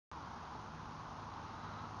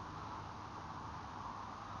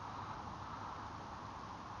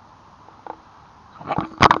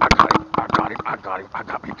got him. I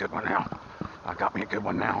got me a good one now. I got me a good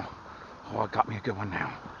one now. Oh, I got me a good one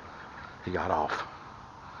now. He got off.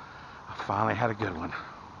 I finally had a good one.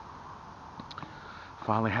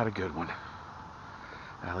 Finally had a good one.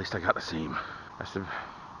 At least I got to see him. That's the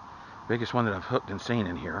biggest one that I've hooked and seen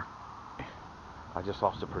in here. I just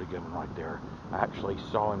lost a pretty good one right there. I actually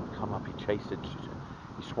saw him come up. He chased it.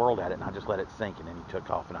 He swirled at it, and I just let it sink, and then he took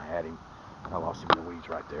off, and I had him. And I lost him in the weeds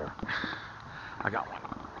right there. I got one.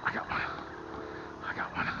 I got one. I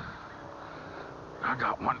got one. I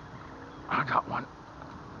got one. I got one.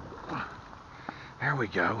 There we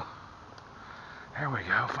go. There we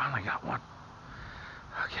go. Finally got one.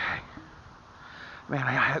 Okay. Man,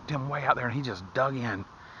 I hooked him way out there, and he just dug in.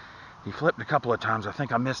 He flipped a couple of times. I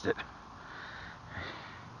think I missed it.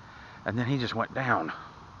 And then he just went down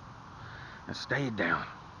and stayed down.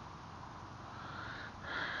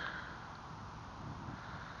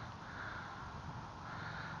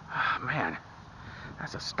 Oh, man,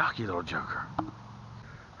 that's a stocky little joker.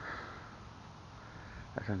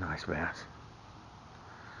 That's a nice bass.